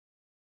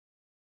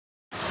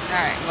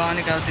Alright, going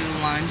to go do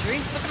laundry.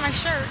 Look at my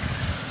shirt.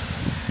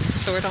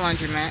 So we're at the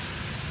laundromat.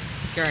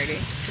 Get ready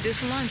to do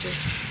some laundry.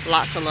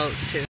 Lots of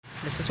loads too.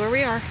 This is where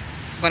we are.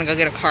 I'm gonna go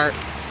get a cart.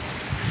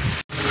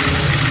 Alright,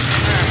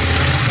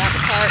 got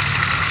the cart.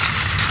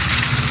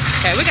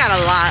 Okay, we got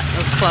a lot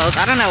of clothes.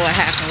 I don't know what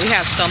happened. We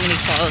have so many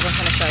clothes. I'm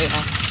gonna show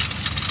y'all.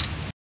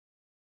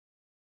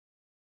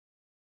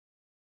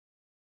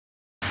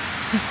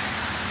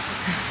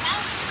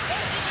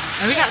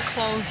 And we got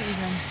clothes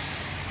even.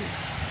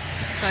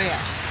 So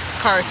yeah,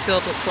 car is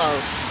filled with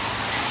clothes.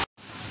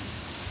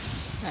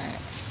 Alright,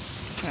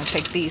 I'm gonna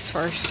take these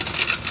first.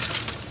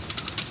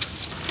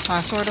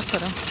 Find somewhere to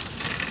put them.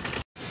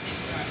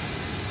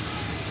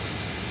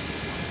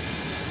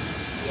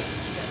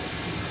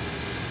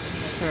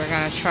 So we're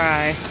gonna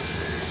try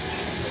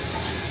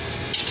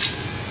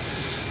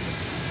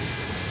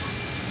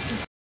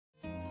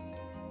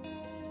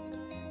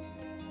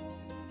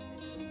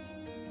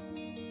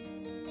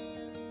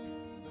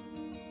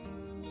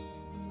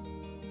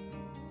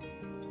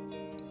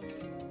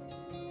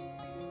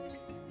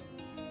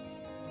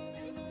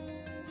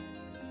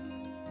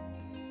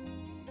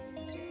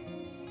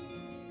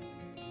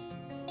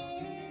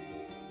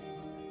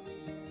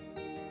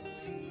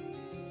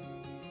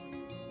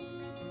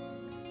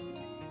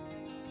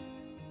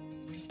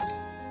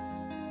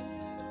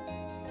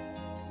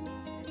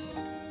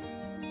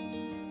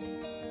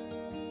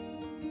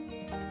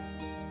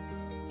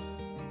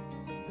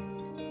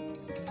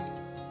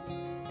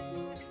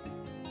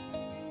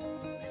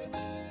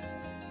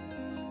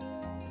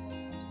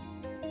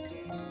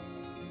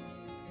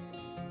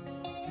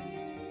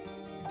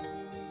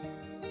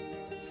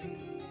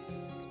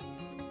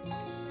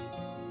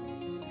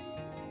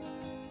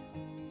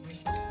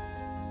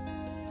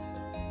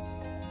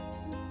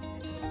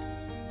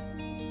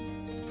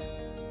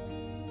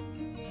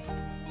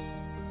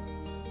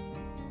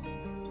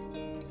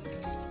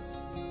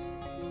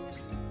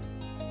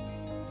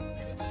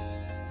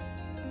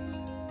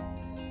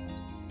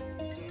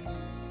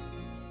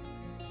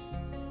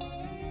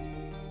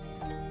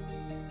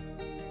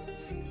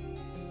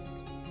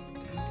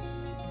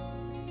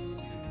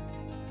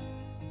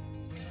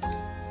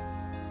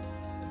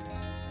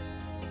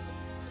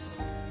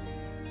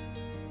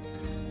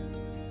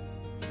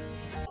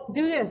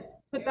do this.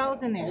 Put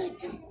those in there.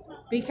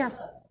 Be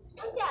careful.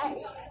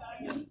 Okay.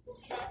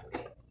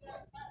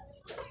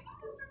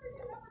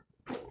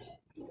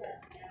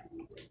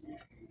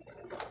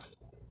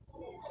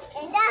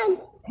 And then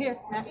Here,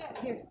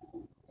 here.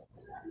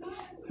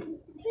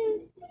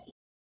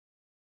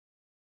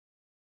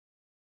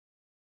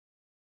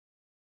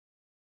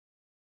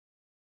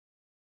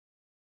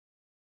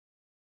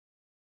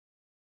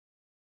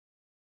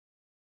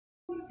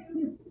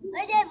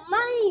 I get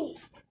money.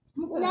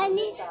 And I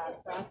need.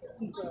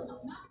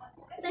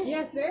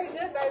 Yes, very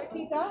good, baby.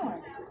 Keep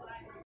going.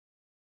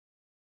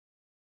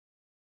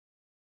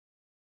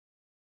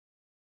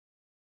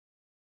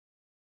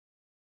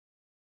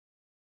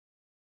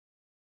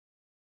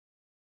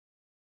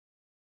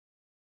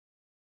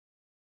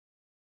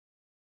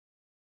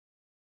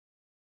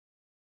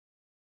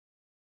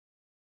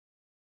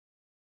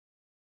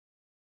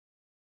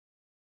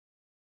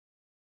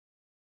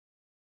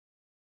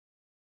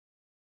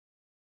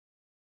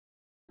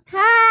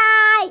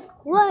 Hi.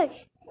 What?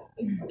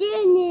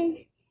 Dinner.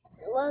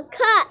 What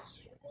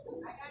cuts?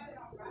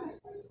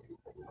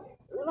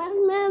 What,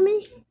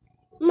 mommy?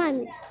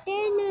 Mommy.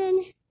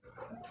 Dinner.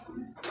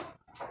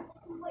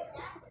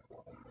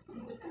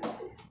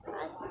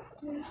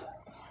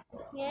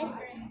 Yes.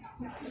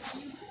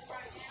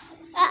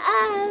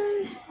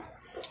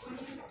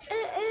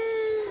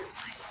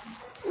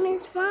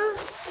 Miss Mom.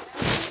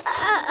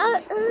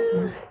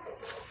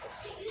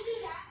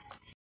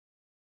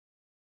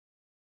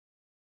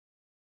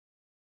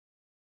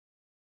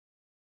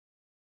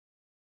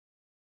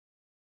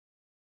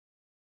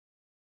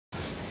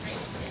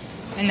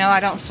 And no, I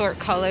don't sort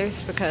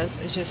colors because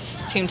it's just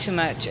too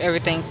much.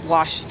 Everything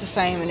washes the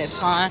same and it's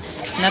fine.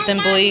 Nothing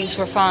bleeds,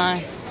 we're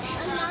fine.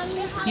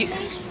 You,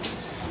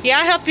 yeah,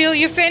 I'll help you.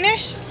 You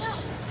finished?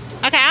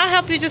 Okay, I'll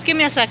help you. Just give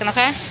me a second,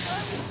 okay?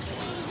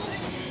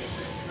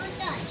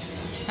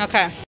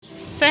 Okay.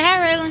 Say hi,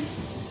 Raylan.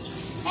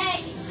 Hey.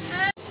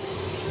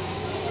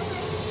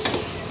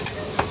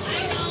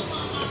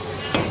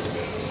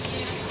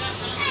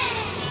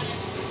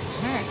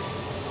 Alright.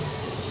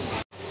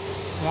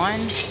 1,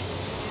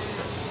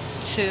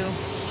 2,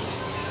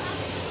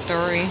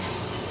 3.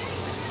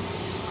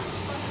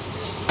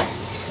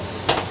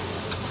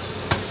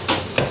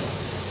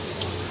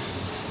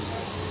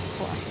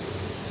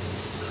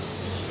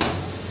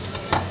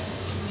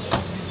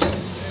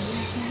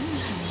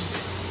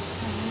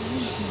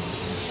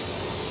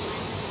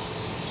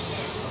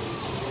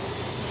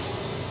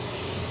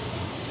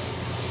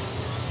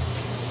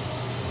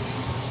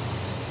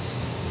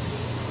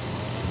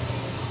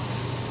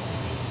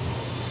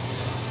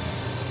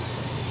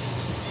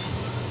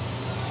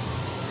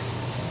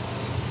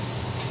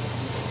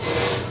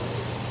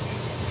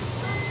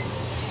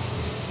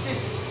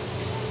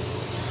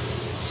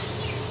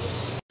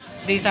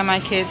 These are my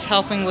kids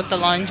helping with the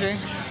laundry.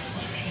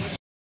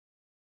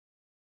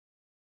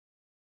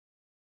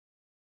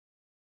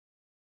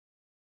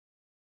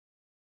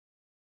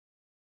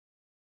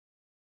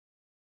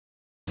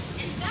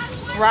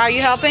 Ra, are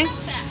you helping?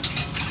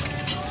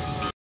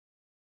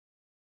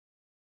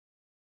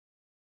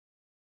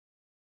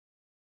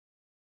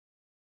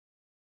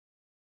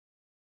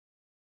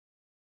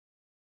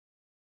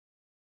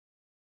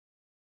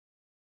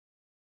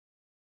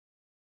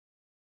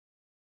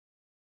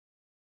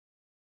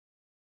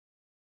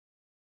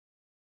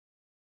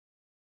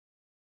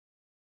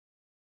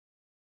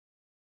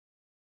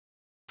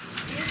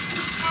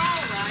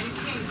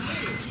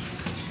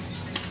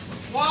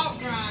 Walk,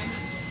 Brian.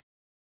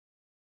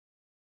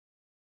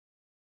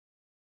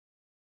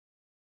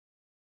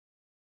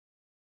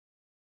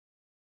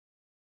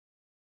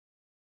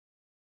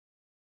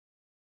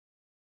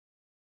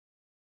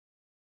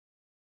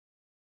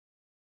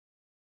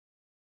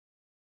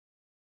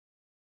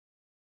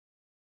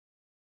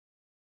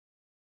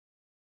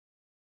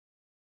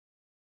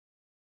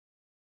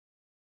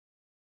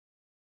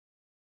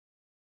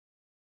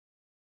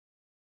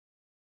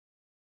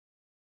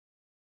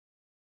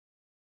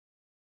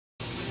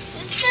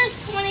 It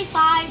says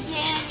 25,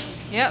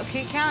 Danny. Yep,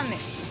 keep counting it.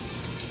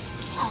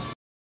 Oh.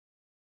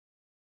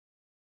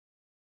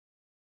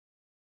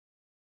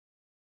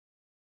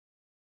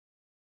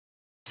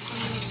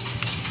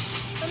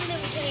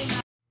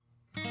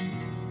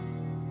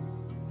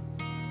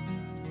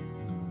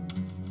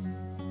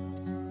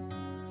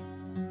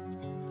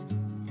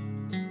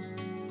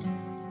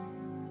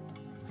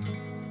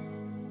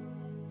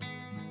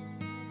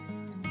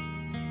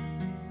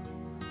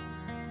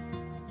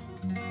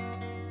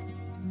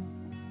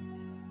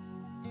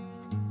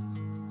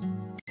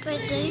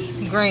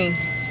 Green.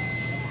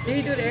 Did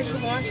he do the extra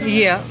wash?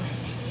 Yeah.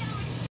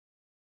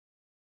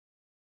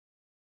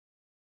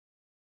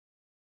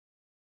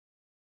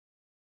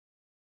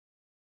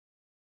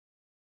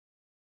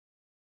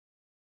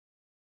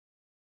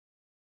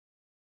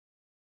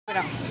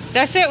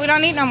 That's it. We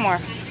don't need no more.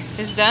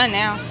 It's done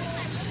now.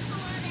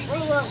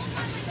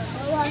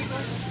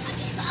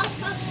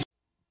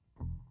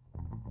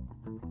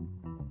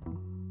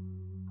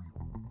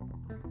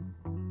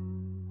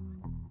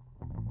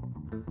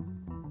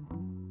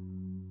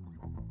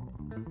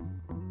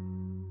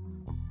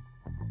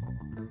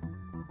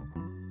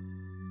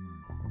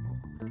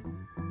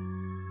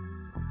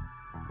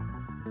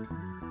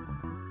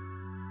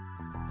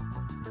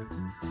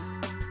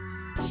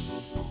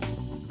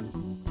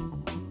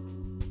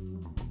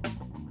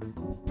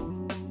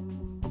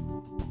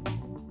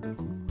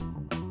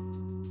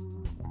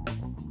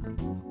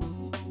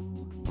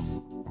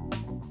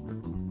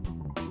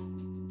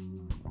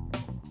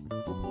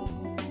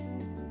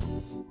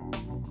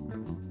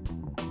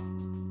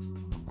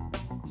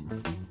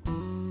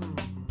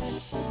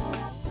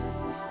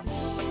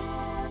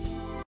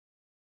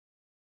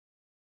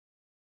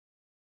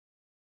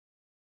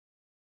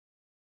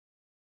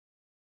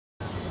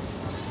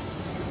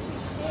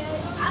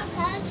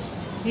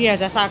 Yeah,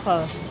 that's our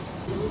clothes.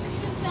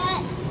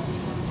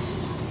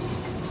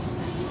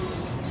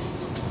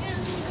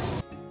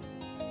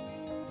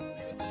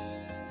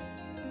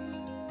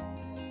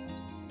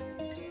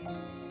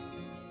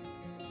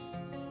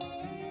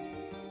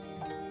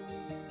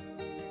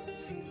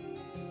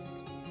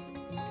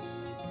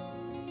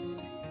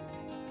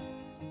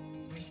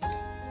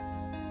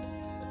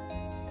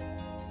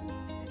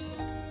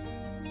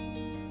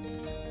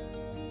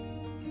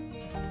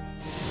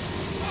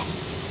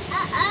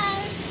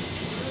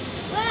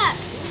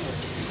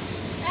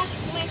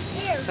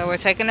 So we're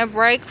taking a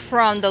break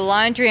from the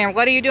laundry. And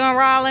what are you doing,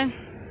 Rollin?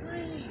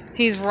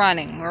 He's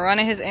running. We're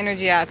running his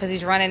energy out because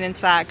he's running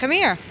inside. Come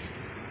here.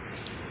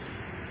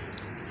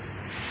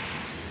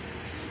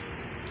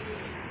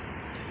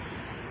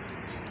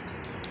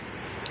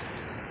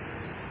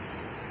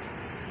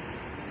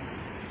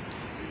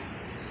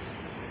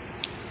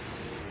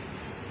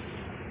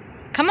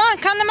 Come on,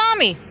 come to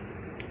mommy.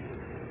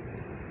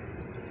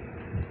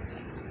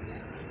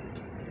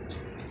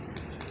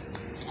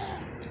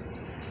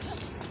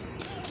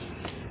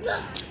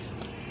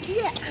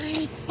 Yeah.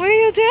 What are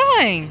you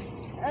doing?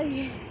 Oh,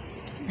 yeah.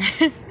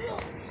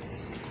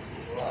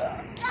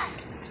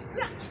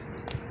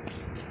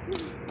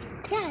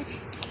 Dad.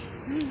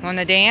 Want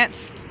to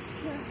dance?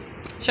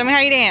 Show me how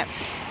you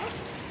dance.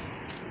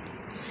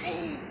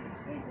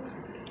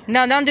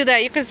 No, don't do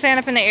that. You can stand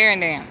up in the air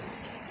and dance.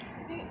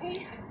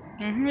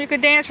 You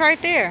could dance right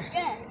there.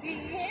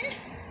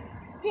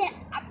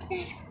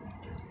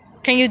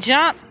 Can you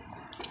jump?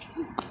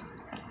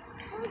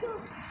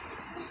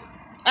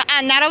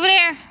 Not over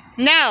there.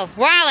 No,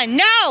 Rylan,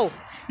 no.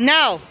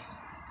 No.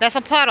 That's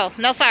a puddle.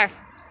 No, sir.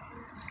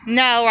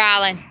 No,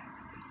 Rylan.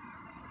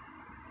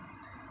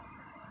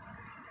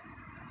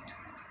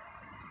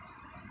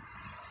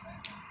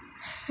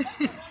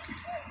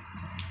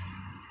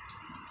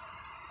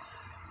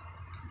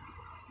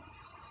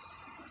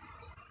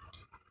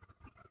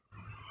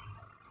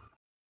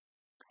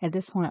 At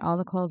this point, all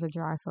the clothes are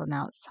dry, so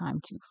now it's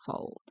time to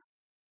fold.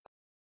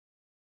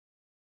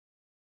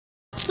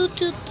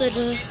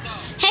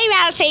 Hey,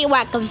 Rylan, say you're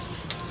welcome.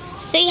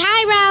 Say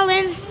hi,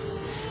 Rylan.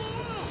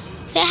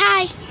 Say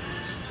hi.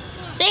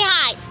 Say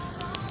hi.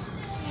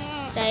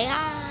 Say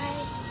hi.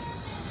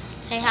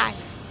 Say hi.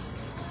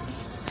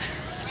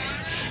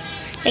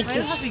 Thank Wait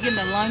you. till we get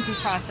the laundry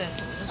process.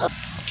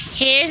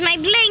 Here's my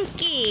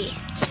blankie.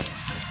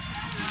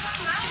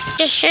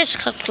 Just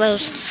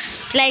clothes.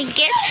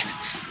 Blankets.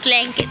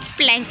 Blankets.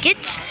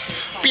 Blankets.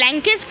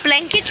 Blankets.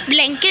 Blankets.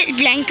 Blankets.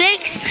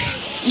 Blankets.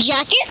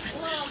 Jacket.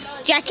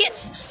 Jacket.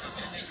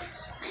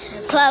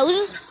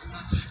 Clothes.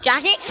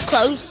 Jacket.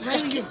 Clothes.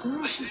 Jacket.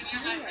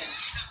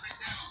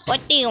 What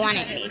do you want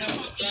it to be?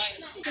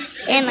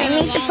 And I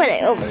need to put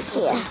it over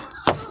here.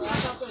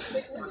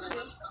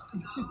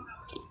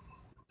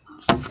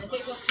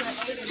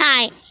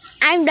 Hi,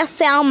 I'm the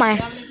filmer.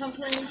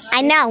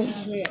 I know.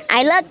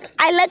 I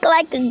look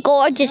like a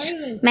gorgeous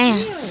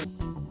man.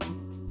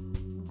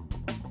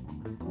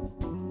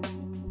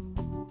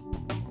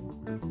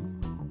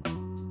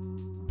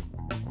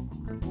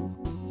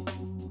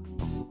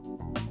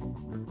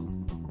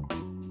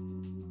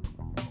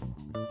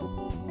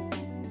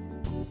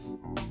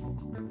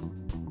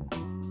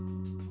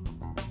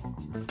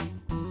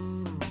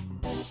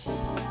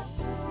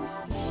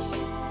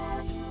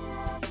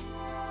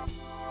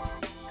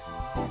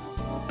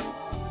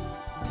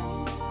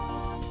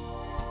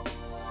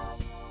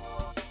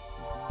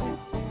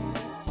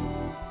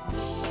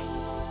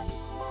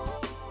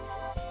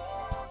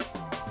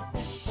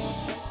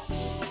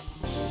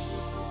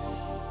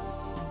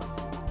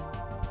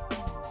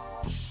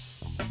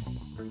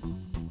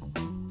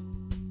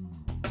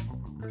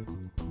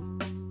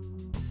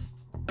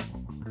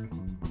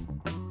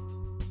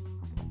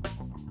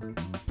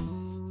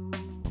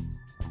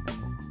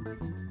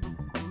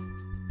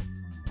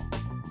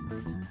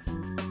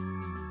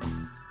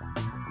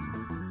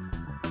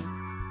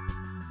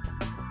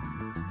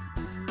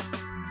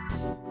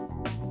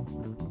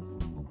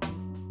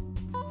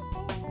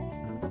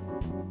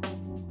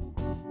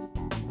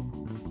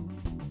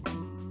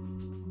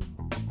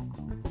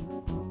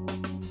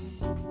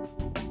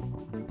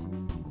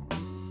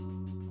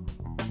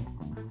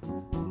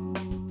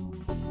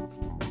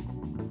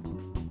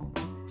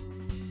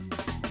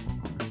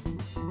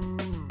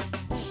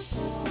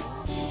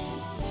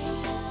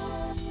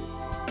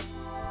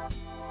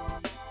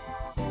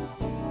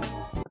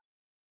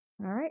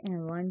 All right,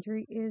 and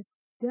laundry is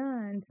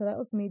done. So that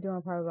was me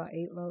doing probably about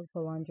 8 loads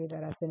of laundry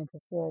that I fit into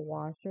 4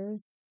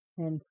 washers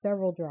and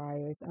several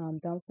dryers.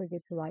 Don't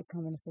forget to like,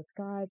 comment, and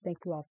subscribe. Thank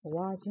you all for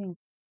watching.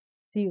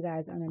 See you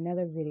guys on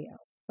another video.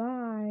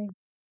 Bye.